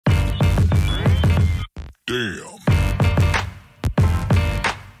Damn.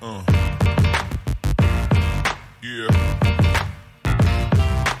 Yeah.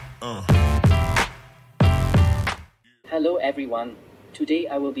 Hello everyone, today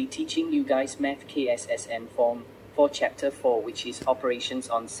I will be teaching you guys Math KSSM form for chapter 4, which is operations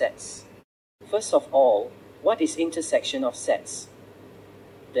on sets. First of all, what is intersection of sets?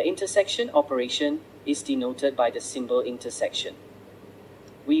 The intersection operation is denoted by the symbol intersection.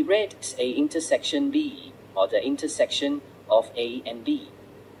 We read A intersection B, or the intersection of A and B.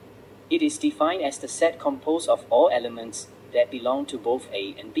 It is defined as the set composed of all elements that belong to both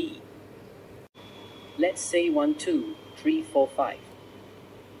A and B. Let's say 1, 2, 3, 4, 5.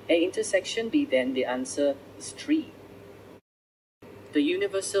 A intersection B, then the answer is 3. The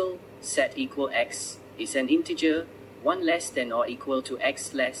universal set equal x is an integer 1 less than or equal to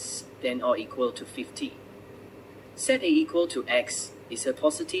x less than or equal to 50. Set A equal to x is a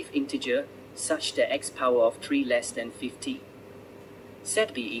positive integer such that x power of 3 less than 50.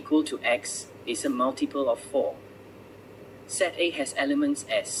 Set B equal to x is a multiple of 4. Set A has elements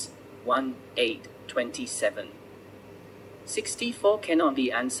as 1, 8, 27. 64 cannot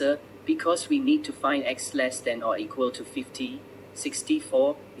be answered because we need to find x less than or equal to 50.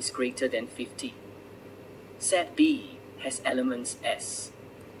 64 is greater than 50. Set B has elements as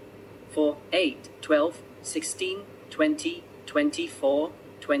 4, 8, 12, 16, 20, 24,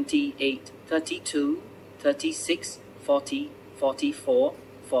 28, 32, 36, 40, 44,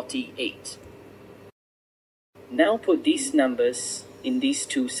 48. Now put these numbers in these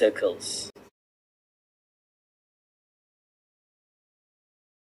two circles.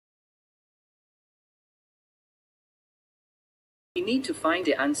 We need to find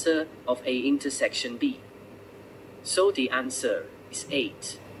the answer of A intersection B. So the answer is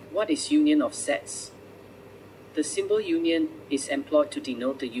 8. What is union of sets? The symbol union is employed to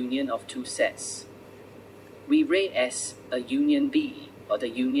denote the union of two sets. We read as a union B, or the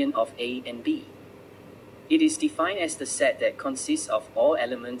union of A and B. It is defined as the set that consists of all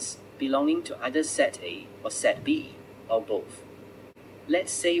elements belonging to either set A or set B, or both.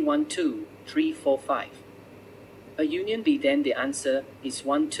 Let's say 1, 2, 3, 4, 5. A union B, then the answer is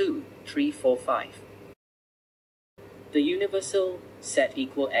 1, 2, 3, 4, 5. The universal set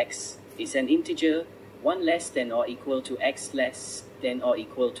equal x is an integer 1 less than or equal to x less than or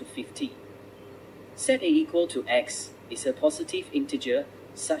equal to 50. Set A equal to x is a positive integer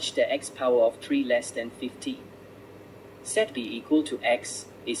such that x power of 3 less than 50. Set B equal to x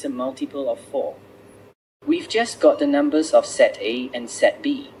is a multiple of 4. We've just got the numbers of set A and set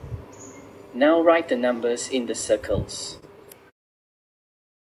B. Now write the numbers in the circles.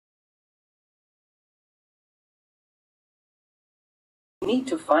 We need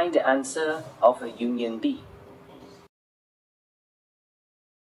to find the answer of a union B.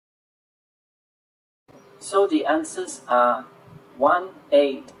 So the answers are 1,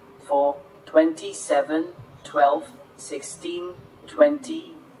 8, 4, 27, 12, 16,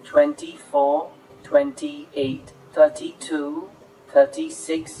 20, 24, 28, 32,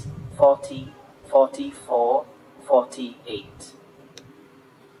 36, 40, 44, 48.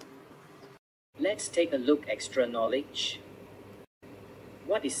 Let's take a look at extra knowledge.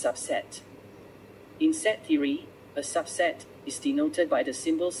 What is subset? In set theory, a subset is denoted by the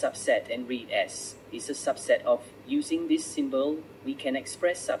symbol subset and read as is a subset of. Using this symbol, we can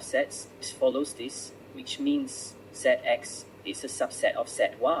express subsets as follows this, which means set X is a subset of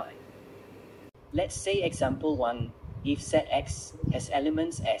set Y. Let's say example 1, if set X has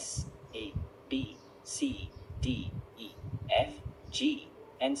elements as A, B, C, D, E, F, G,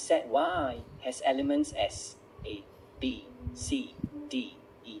 and set Y has elements as A, B, C, D,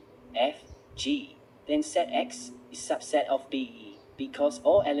 E, F, G, then set X is subset of B because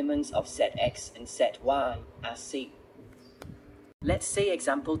all elements of set X and set Y are same. Let's say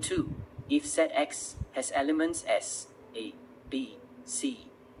example 2, if set X has elements as A, B, C,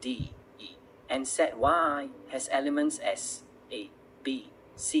 D, E, and set Y has elements as A, B,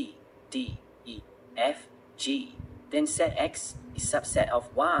 C, D, E, F, G, then set X is subset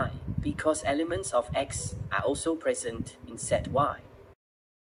of Y because elements of X are also present in set Y.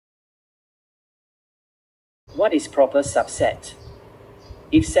 What is proper subset?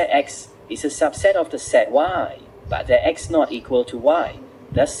 If set X is a subset of the set Y, but that X not equal to Y,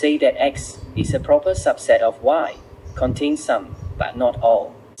 thus say that X is a proper subset of Y, contains some, but not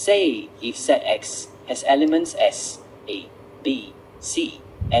all. Say, if set X has elements as A, B, C,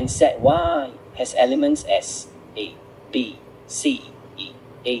 and set Y has elements as A, B, C, E,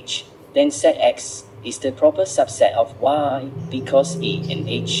 H, then set X is the proper subset of Y because A and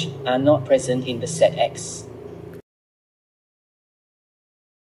H are not present in the set X.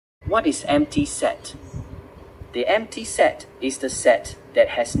 What is empty set? The empty set is the set that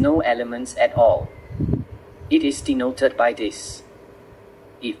has no elements at all. It is denoted by this.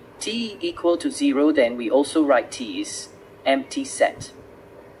 If T equal to 0, then we also write T is empty set.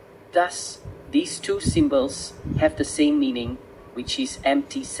 Thus, these two symbols have the same meaning, which is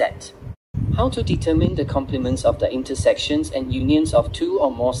empty set. How to determine the complements of the intersections and unions of two or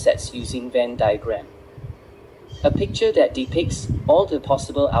more sets using Venn diagram. A picture that depicts all the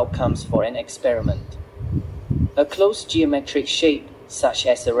possible outcomes for an experiment. A closed geometric shape, such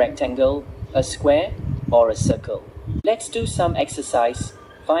as a rectangle, a square, or a circle. Let's do some exercise.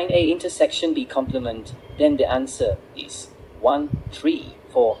 Find A intersection B complement. Then the answer is 1, 3,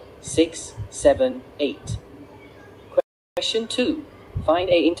 4, 6, 7, 8. Question 2. Find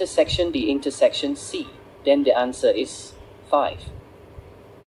A intersection B intersection C. Then the answer is 5.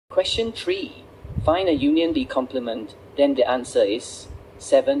 Question 3. Find a union B complement. Then the answer is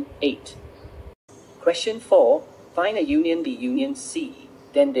 7, 8. Question 4. Find a union B union C.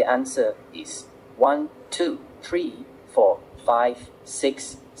 Then the answer is 1, 2, 3, 4, 5,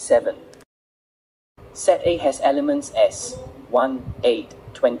 6, 7. Set A has elements as 1, 8,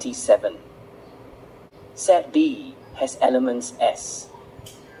 27. Set B has elements as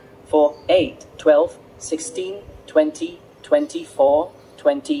 4, 8, 12, 16, 20, 24,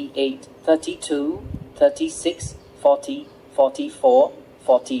 28, 32, 36, 40, 44,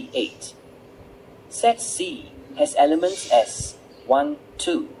 48. Set C has elements as 1,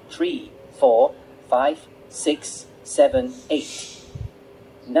 2, 3, 4, 5, 6, 7, 8.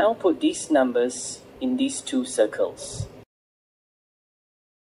 Now put these numbers in these two circles.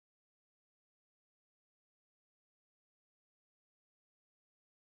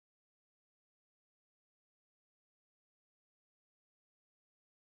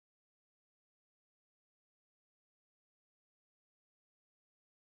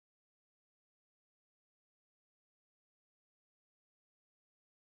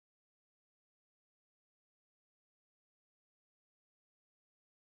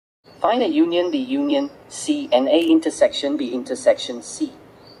 Find a union B union C and A intersection B intersection C.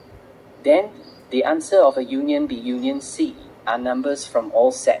 Then, the answer of a union B union C are numbers from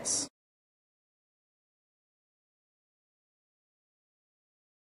all sets.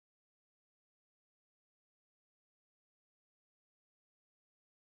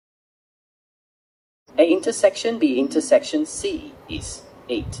 A intersection B intersection C is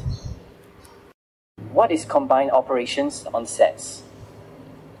 8. What is combined operations on sets?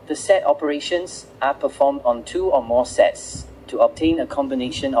 The set operations are performed on two or more sets to obtain a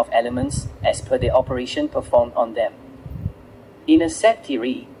combination of elements as per the operation performed on them. In a set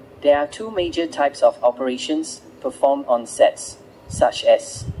theory, there are two major types of operations performed on sets, such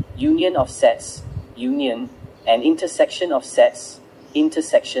as union of sets, union, and intersection of sets,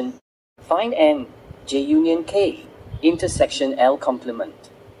 intersection. Find N, J union K, intersection L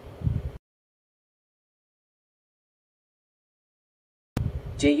complement.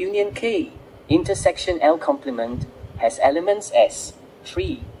 J union K, intersection L complement, has elements as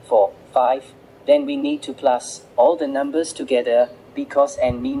 3, 4, 5. Then we need to plus all the numbers together because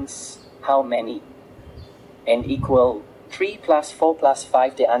N means how many. N equal 3 plus 4 plus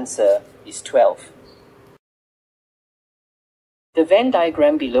 5, the answer is 12. The Venn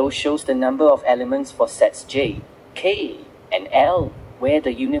diagram below shows the number of elements for sets J, K, and L, where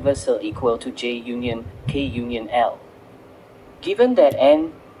the universal equal to J union K union L. Given that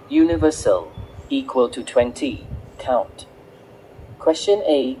N universal equal to 20, count. Question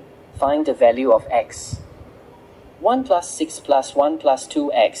A. Find the value of x. 1 plus 6 plus 1 plus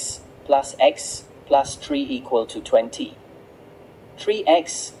 2x plus 3 equal to 20.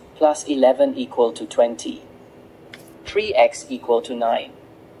 3x plus 11 equal to 20. 3x equal to 9.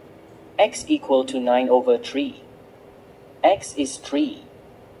 X equal to 9 over 3. X is 3.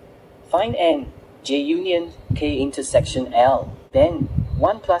 Find N, J union K intersection L. Then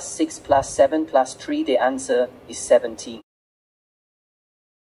 1 plus 6 plus 7 plus 3, the answer is 17.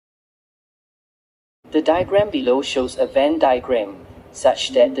 The diagram below shows a Venn diagram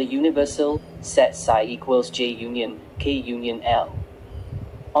such that the universal set psi equals J union K union L.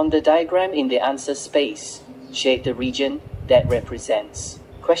 On the diagram in the answer space, shade the region that represents.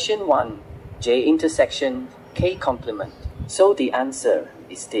 Question 1. J intersection K complement. So the answer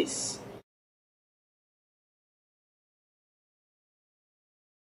is this.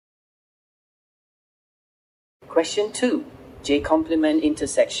 Question 2. J complement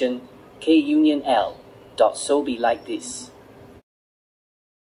intersection K union L. Dot so be like this.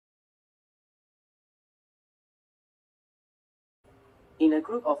 In a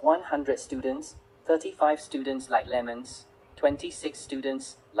group of 100 students, 35 students like lemons, 26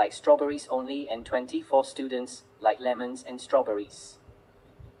 students like strawberries only and 24 students like lemons and strawberries.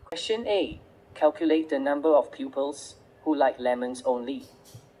 Question A. Calculate the number of pupils who like lemons only.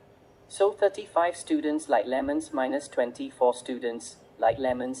 So 35 students like lemons minus 24 students like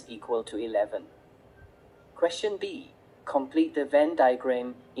lemons equal to 11. Question B. Complete the Venn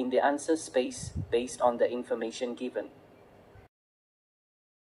diagram in the answer space based on the information given.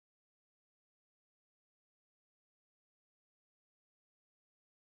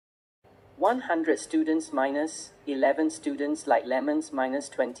 "100 students minus 11 students like lemons minus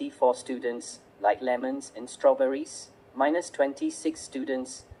 24 students like lemons and strawberries minus 26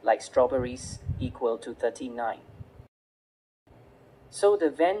 students like strawberries equal to 39. So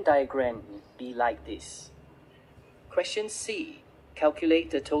the Venn diagram would be like this. Question C. Calculate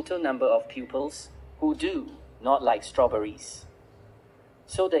the total number of pupils who do not like strawberries.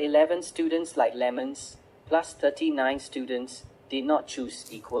 So the 11 students like lemons plus 39 students did not choose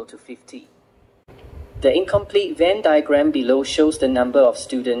equal to 50. The incomplete Venn diagram below shows the number of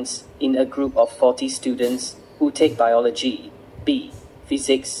students in a group of 40 students who take biology, B,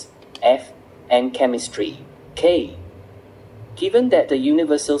 physics, F, and chemistry, K. Given that the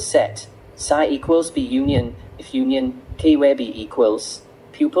universal set psi equals B union, if union K where B equals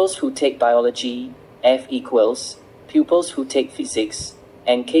pupils who take biology, F equals pupils who take physics,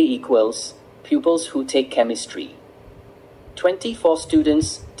 and K equals pupils who take chemistry. 24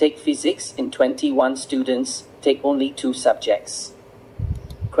 students take physics and 21 students take only 2 subjects.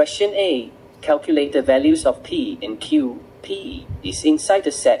 Question A. Calculate the values of P and Q. P is inside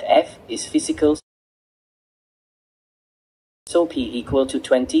the set, F is physical. So P equal to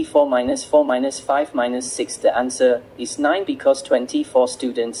 24 minus 4 minus 5 minus 6. The answer is 9 because 24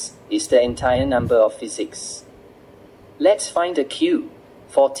 students is the entire number of physics. Let's find the Q.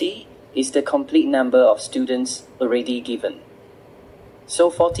 40 is the complete number of students already given. So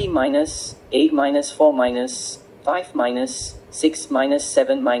 40 minus 8 minus 4 minus 5 minus 6 minus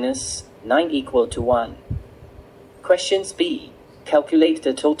 7 minus 9 equal to 1. Questions B. Calculate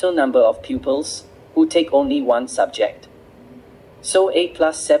the total number of pupils who take only one subject. So 8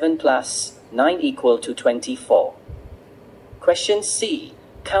 plus 7 plus 9 equal to 24. Question C.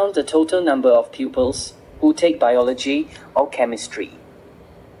 Count the total number of pupils who take biology or chemistry.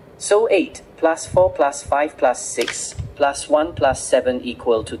 So 8 plus 4 plus 5 plus 6 plus 1 plus 7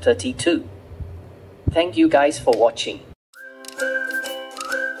 equal to 32. Thank you guys for watching.